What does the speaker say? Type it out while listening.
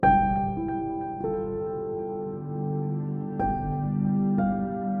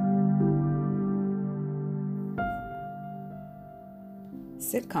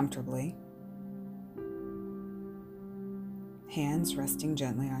Sit comfortably, hands resting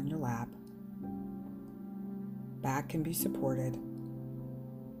gently on your lap. Back can be supported.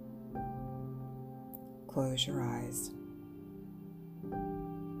 Close your eyes.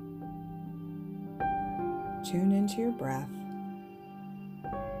 Tune into your breath.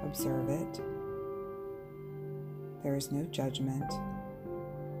 Observe it. There is no judgment.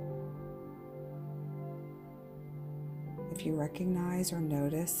 If you recognize or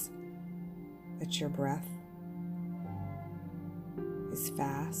notice that your breath is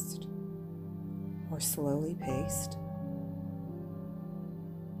fast or slowly paced,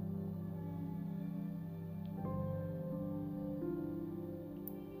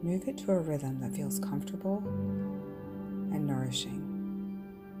 move it to a rhythm that feels comfortable and nourishing.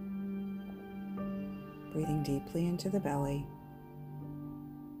 Breathing deeply into the belly,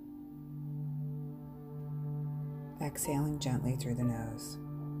 exhaling gently through the nose.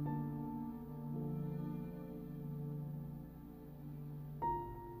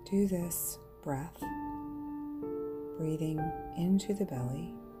 Do this breath, breathing into the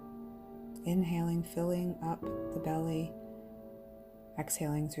belly, inhaling, filling up the belly,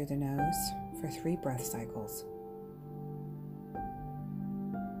 exhaling through the nose for 3 breath cycles.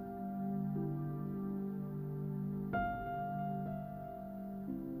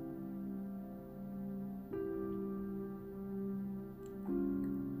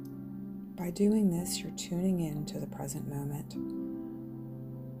 By doing this, you're tuning in to the present moment.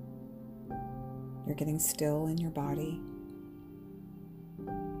 You're getting still in your body.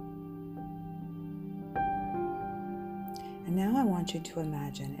 And now I want you to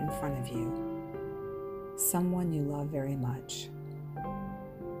imagine in front of you someone you love very much.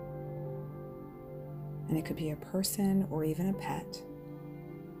 And it could be a person or even a pet.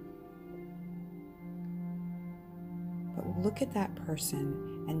 But look at that person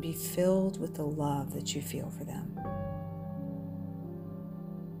and be filled with the love that you feel for them.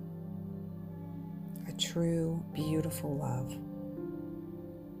 A true, beautiful love.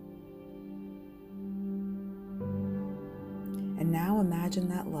 And now imagine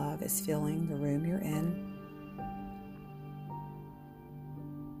that love is filling the room you're in.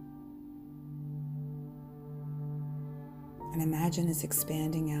 And imagine it's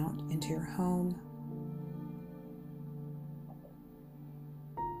expanding out into your home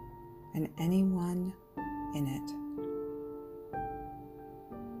and anyone in it.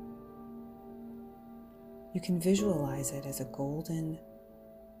 You can visualize it as a golden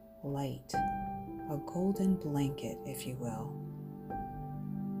light, a golden blanket, if you will.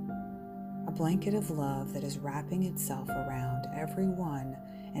 A blanket of love that is wrapping itself around everyone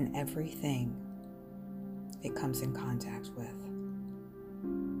and everything it comes in contact with.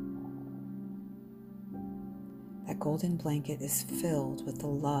 That golden blanket is filled with the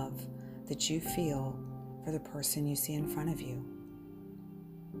love that you feel for the person you see in front of you.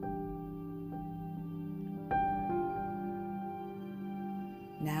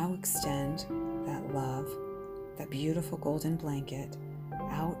 Now extend that love, that beautiful golden blanket,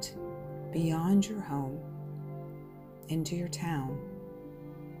 out beyond your home, into your town,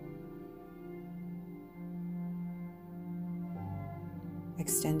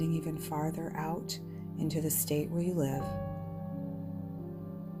 extending even farther out into the state where you live.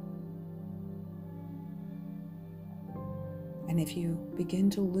 And if you begin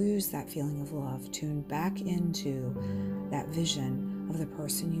to lose that feeling of love, tune back into that vision of the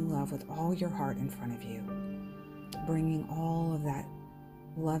person you love with all your heart in front of you, bringing all of that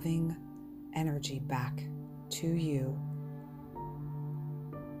loving energy back to you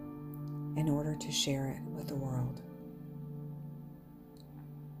in order to share it with the world.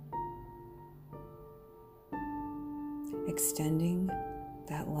 Extending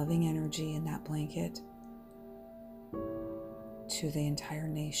that loving energy in that blanket to the entire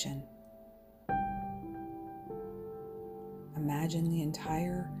nation. Imagine the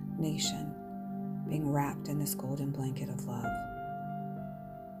entire nation being wrapped in this golden blanket of love.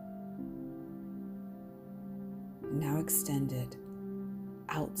 Now extend it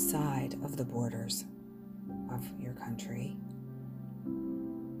outside of the borders of your country.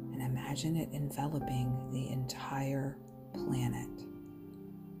 And imagine it enveloping the entire planet.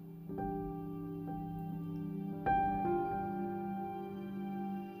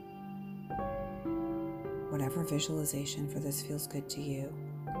 Whatever visualization for this feels good to you,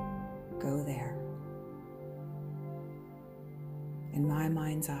 go there. In my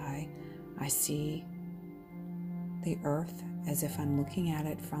mind's eye, I see the earth as if I'm looking at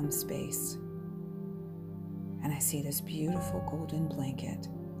it from space. And I see this beautiful golden blanket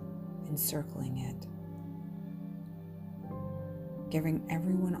encircling it. giving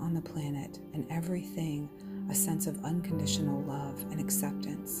everyone on the planet and everything a sense of unconditional love and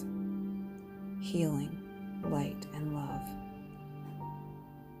acceptance, healing, light, and love.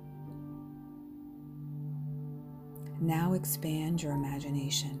 Now expand your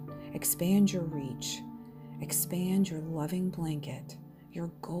imagination, expand your reach, expand your loving blanket,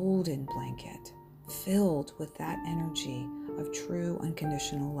 your golden blanket, filled with that energy of true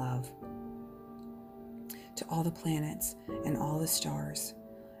unconditional love, to all the planets and all the stars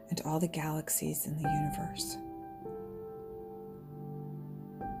and to all the galaxies in the universe.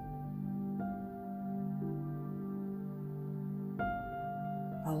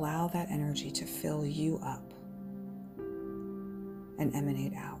 Allow that energy to fill you up and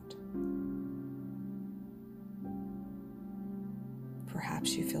emanate out.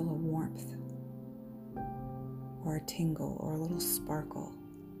 Perhaps you feel a warmth or a tingle or a little sparkle.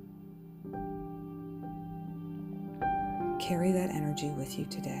 Carry that energy with you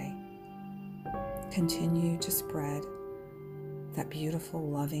today. Continue to spread that beautiful,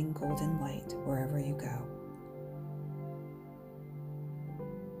 loving, golden light wherever you go.